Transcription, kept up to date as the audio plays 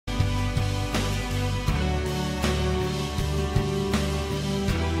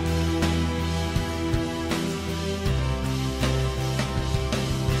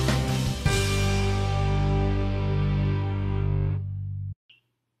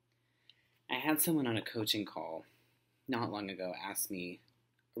had someone on a coaching call not long ago ask me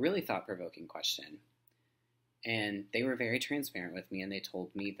a really thought-provoking question. And they were very transparent with me, and they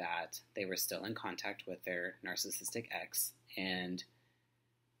told me that they were still in contact with their narcissistic ex, and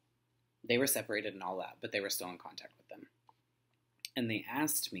they were separated and all that, but they were still in contact with them. And they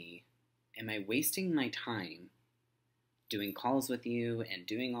asked me, am I wasting my time doing calls with you and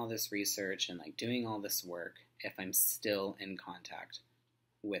doing all this research and like doing all this work if I'm still in contact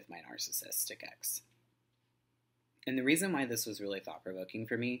with my narcissistic ex? And the reason why this was really thought-provoking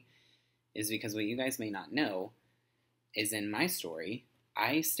for me is because what you guys may not know is in my story,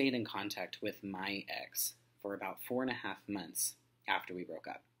 I stayed in contact with my ex for about 4.5 months after we broke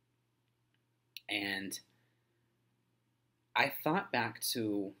up. And I thought back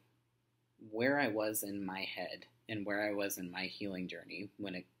to where I was in my head and where I was in my healing journey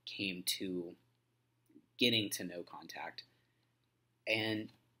when it came to getting to no contact. And,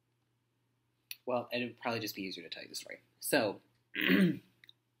 well, it would probably just be easier to tell you the story. So,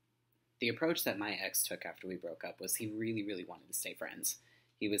 the approach that my ex took after we broke up was he really, really wanted to stay friends.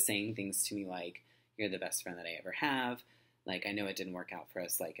 He was saying things to me like, you're the best friend that I ever have. Like, I know it didn't work out for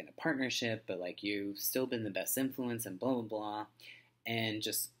us, like, in a partnership, but, like, you've still been the best influence and blah, blah, blah. And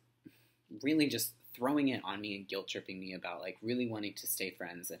just really just throwing it on me and guilt-tripping me about, like, really wanting to stay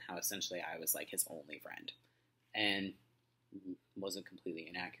friends and how essentially I was, like, his only friend. And wasn't completely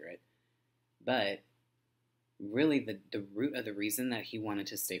inaccurate. But really the root of the reason that he wanted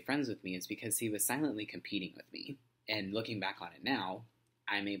to stay friends with me is because he was silently competing with me. And looking back on it now,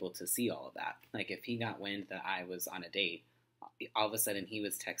 I'm able to see all of that. Like, if he got wind that I was on a date, all of a sudden he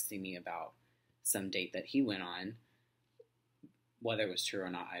was texting me about some date that he went on. Whether it was true or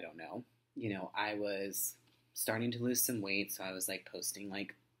not, I don't know. You know, I was starting to lose some weight, so I was, like, posting,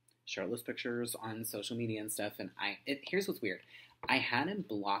 like, shirtless pictures on social media and stuff. And here's what's weird. I had him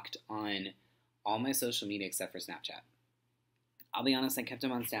blocked on all my social media except for Snapchat. I'll be honest, I kept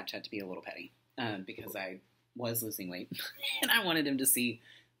him on Snapchat to be a little petty because I was losing weight and I wanted him to see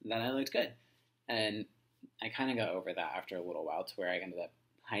that I looked good. And I kind of got over that after a little while to where I ended up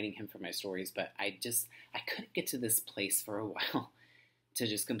hiding him from my stories. But I couldn't get to this place for a while to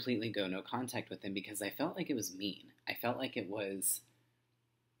just completely go no contact with him because I felt like it was mean. I felt like it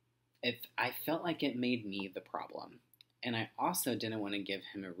made me the problem. And I also didn't want to give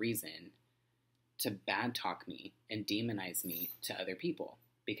him a reason to bad talk me and demonize me to other people.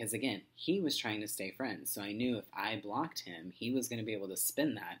 Because again, he was trying to stay friends. So I knew if I blocked him, he was going to be able to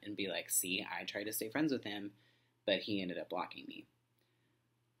spin that and be like, see, I tried to stay friends with him, but he ended up blocking me.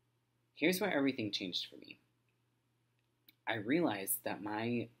 Here's where everything changed for me. I realized that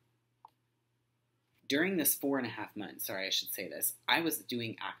during this 4.5 months, I should say this, I was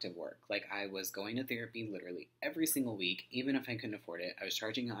doing active work. Like, I was going to therapy literally every single week, even if I couldn't afford it. I was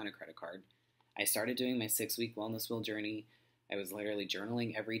charging it on a credit card. I started doing my 6-week wellness wheel journey. I was literally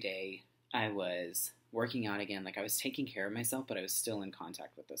journaling every day. I was working out again. Like, I was taking care of myself, but I was still in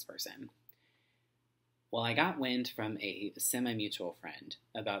contact with this person. Well, I got wind from a semi-mutual friend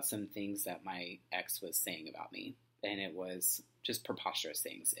about some things that my ex was saying about me. And it was just preposterous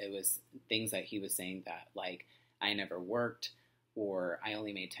things. It was things that he was saying that, like, I never worked or I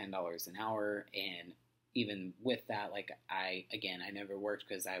only made $10 an hour. And even with that, like, I never worked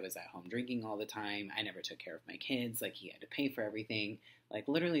because I was at home drinking all the time. I never took care of my kids. Like, he had to pay for everything. Like,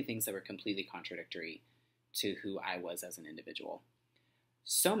 literally things that were completely contradictory to who I was as an individual.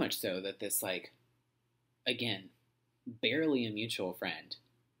 So much so that this, like, again, barely a mutual friend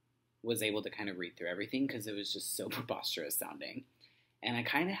was able to kind of read through everything because it was just so preposterous sounding. And I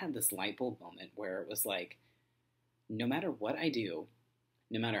kind of had this light bulb moment where it was like, no matter what I do,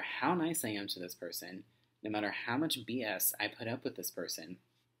 no matter how nice I am to this person, no matter how much BS I put up with this person,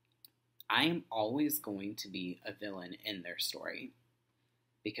 I am always going to be a villain in their story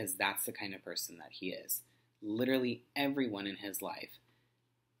because that's the kind of person that he is. Literally everyone in his life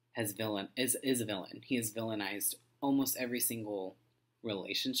is a villain. He has villainized almost every single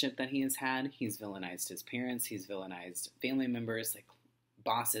relationship that he has had. He's villainized his parents. He's villainized family members, like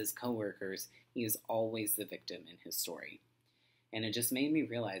bosses, coworkers. He is always the victim in his story. And it just made me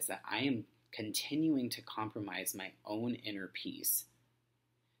realize that I am continuing to compromise my own inner peace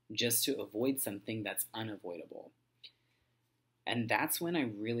just to avoid something that's unavoidable. And that's when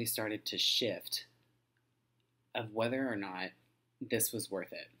I really started to shift of whether or not this was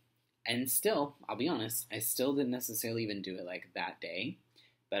worth it. And still, I'll be honest, I still didn't necessarily even do it like that day.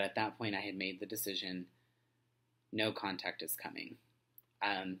 But at that point, I had made the decision, no contact is coming.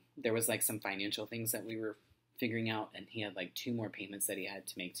 There was like some financial things that we were figuring out, and he had like 2 more payments that he had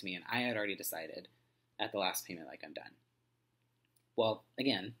to make to me, and I had already decided at the last payment, like, I'm done. Well,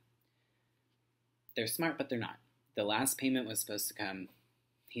 again, they're smart, but they're not. The last payment was supposed to come.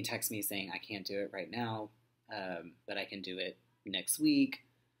 He texted me saying, I can't do it right now, but I can do it next week.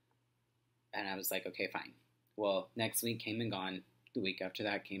 And I was like, okay, fine. Well, next week came and gone. The week after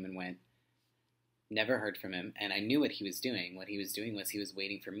that came and went. Never heard from him. And I knew what he was doing. What he was doing was he was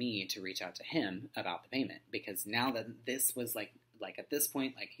waiting for me to reach out to him about the payment. Because now that this was like at this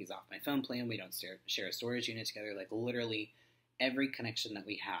point, like he's off my phone plan. We don't share a storage unit together. Like literally every connection that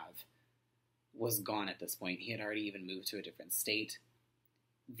we have was gone at this point. He had already even moved to a different state.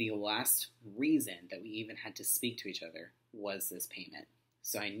 The last reason that we even had to speak to each other was this payment.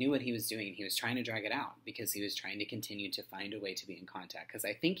 So I knew what he was doing. He was trying to drag it out because he was trying to continue to find a way to be in contact. Because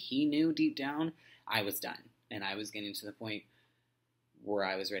I think he knew deep down I was done. And I was getting to the point where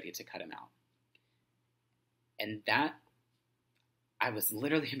I was ready to cut him out. And that, I was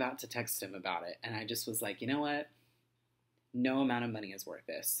literally about to text him about it. And I just was like, you know what? No amount of money is worth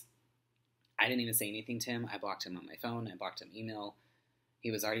this. I didn't even say anything to him. I blocked him on my phone. I blocked him email.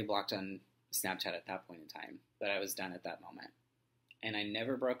 He was already blocked on Snapchat at that point in time. But I was done at that moment. And I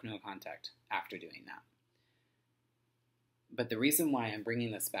never broke no contact after doing that. But the reason why I'm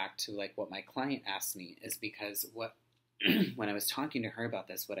bringing this back to like what my client asked me is because when I was talking to her about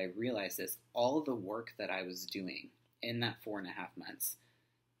this, what I realized is all the work that I was doing in that 4.5 months,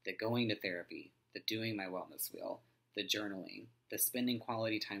 the going to therapy, the doing my wellness wheel, the journaling, the spending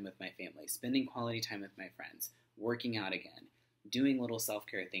quality time with my family, spending quality time with my friends, working out again, doing little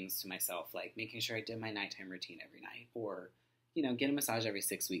self-care things to myself, like making sure I did my nighttime routine every night, or, get a massage every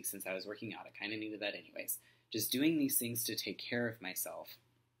 6 weeks since I was working out. I kind of needed that anyways. Just doing these things to take care of myself.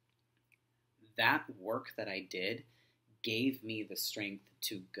 That work that I did gave me the strength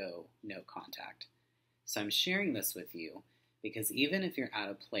to go no contact. So I'm sharing this with you because even if you're at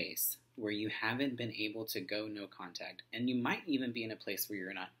a place where you haven't been able to go no contact, and you might even be in a place where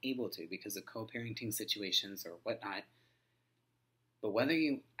you're not able to because of co-parenting situations or whatnot, but whether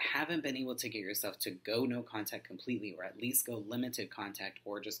you haven't been able to get yourself to go no contact completely, or at least go limited contact,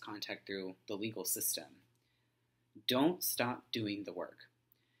 or just contact through the legal system, don't stop doing the work.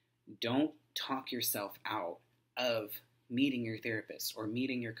 Don't talk yourself out of meeting your therapist or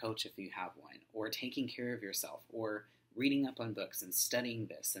meeting your coach if you have one, or taking care of yourself, or reading up on books and studying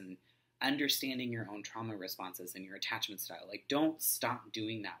this and understanding your own trauma responses and your attachment style. Like, don't stop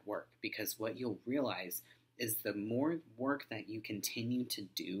doing that work, because what you'll realize is the more work that you continue to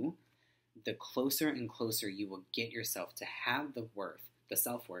do, the closer and closer you will get yourself to have the worth, the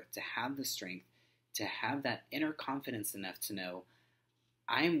self-worth, to have the strength, to have that inner confidence enough to know,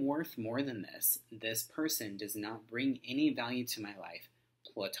 I am worth more than this. This person does not bring any value to my life,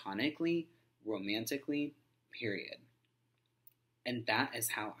 platonically, romantically, period. And that is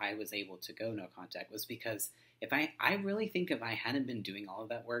how I was able to go no contact, was because I really think if I hadn't been doing all of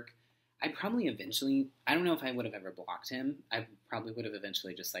that work, I probably eventually, I don't know if I would have ever blocked him. I probably would have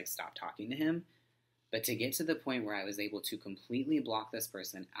eventually just stopped talking to him. But to get to the point where I was able to completely block this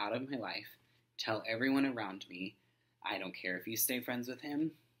person out of my life, tell everyone around me, I don't care if you stay friends with him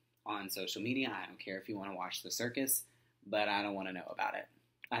on social media. I don't care if you want to watch the circus, but I don't want to know about it.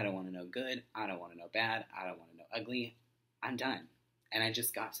 I don't want to know good. I don't want to know bad. I don't want to know ugly. I'm done. And I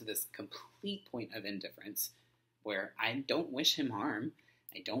just got to this complete point of indifference where I don't wish him harm.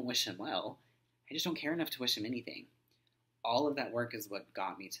 I don't wish him well. I just don't care enough to wish him anything. All of that work is what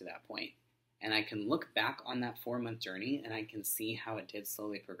got me to that point. And I can look back on that 4-month journey and I can see how it did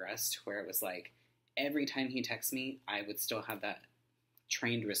slowly progress to where it was like, every time he texts me, I would still have that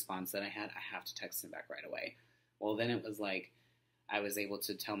trained response that I had. I have to text him back right away. Well, then it was like, I was able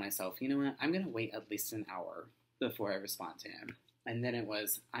to tell myself, you know what, I'm going to wait at least an hour before I respond to him. And then it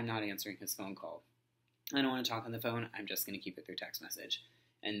was, I'm not answering his phone call. I don't want to talk on the phone. I'm just going to keep it through text message.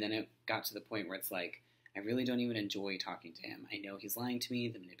 And then it got to the point where it's like, I really don't even enjoy talking to him. I know he's lying to me.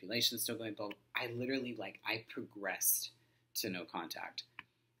 The manipulation's still going, but I literally, I progressed to no contact.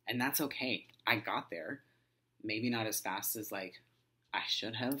 And that's okay. I got there. Maybe not as fast as, I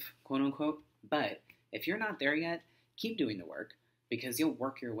should have, quote unquote. But if you're not there yet, keep doing the work, because you'll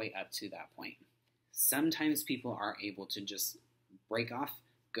work your way up to that point. Sometimes people are able to just break off,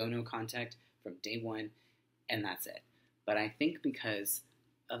 go no contact from day one, and that's it. But I think because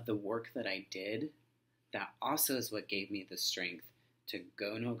of the work that I did, that also is what gave me the strength to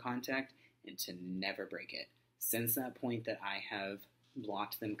go no contact and to never break it. Since that point that I have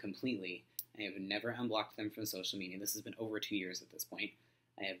blocked them completely, I have never unblocked them from social media. This has been over 2 years at this point.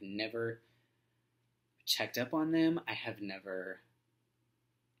 I have never checked up on them. I have never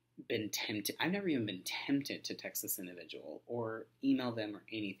been tempted. I've never even been tempted to text this individual or email them or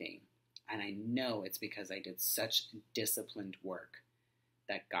anything. And I know it's because I did such disciplined work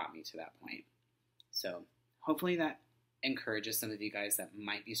that got me to that point. So hopefully that encourages some of you guys that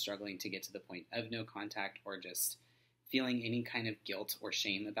might be struggling to get to the point of no contact or just feeling any kind of guilt or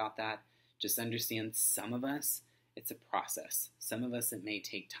shame about that. Just understand some of us, it's a process. Some of us, it may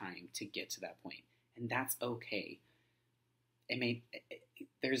take time to get to that point, and that's okay.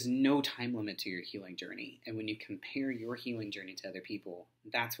 There's no time limit to your healing journey, and when you compare your healing journey to other people,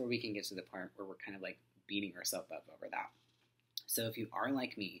 that's where we can get to the part where we're kind of like beating ourselves up over that. So if you are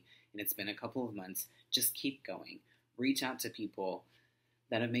like me, and it's been a couple of months, just keep going. Reach out to people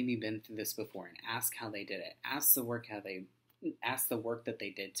that have maybe been through this before and ask how they did it. Ask the work that they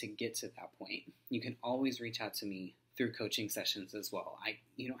did to get to that point. You can always reach out to me through coaching sessions as well.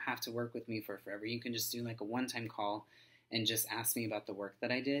 You don't have to work with me for forever. You can just do like a one-time call and just ask me about the work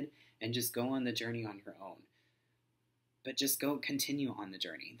that I did and just go on the journey on your own. But just continue on the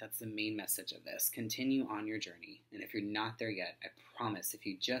journey. That's the main message of this. Continue on your journey. And if you're not there yet, I promise if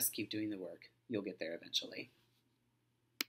you just keep doing the work, you'll get there eventually.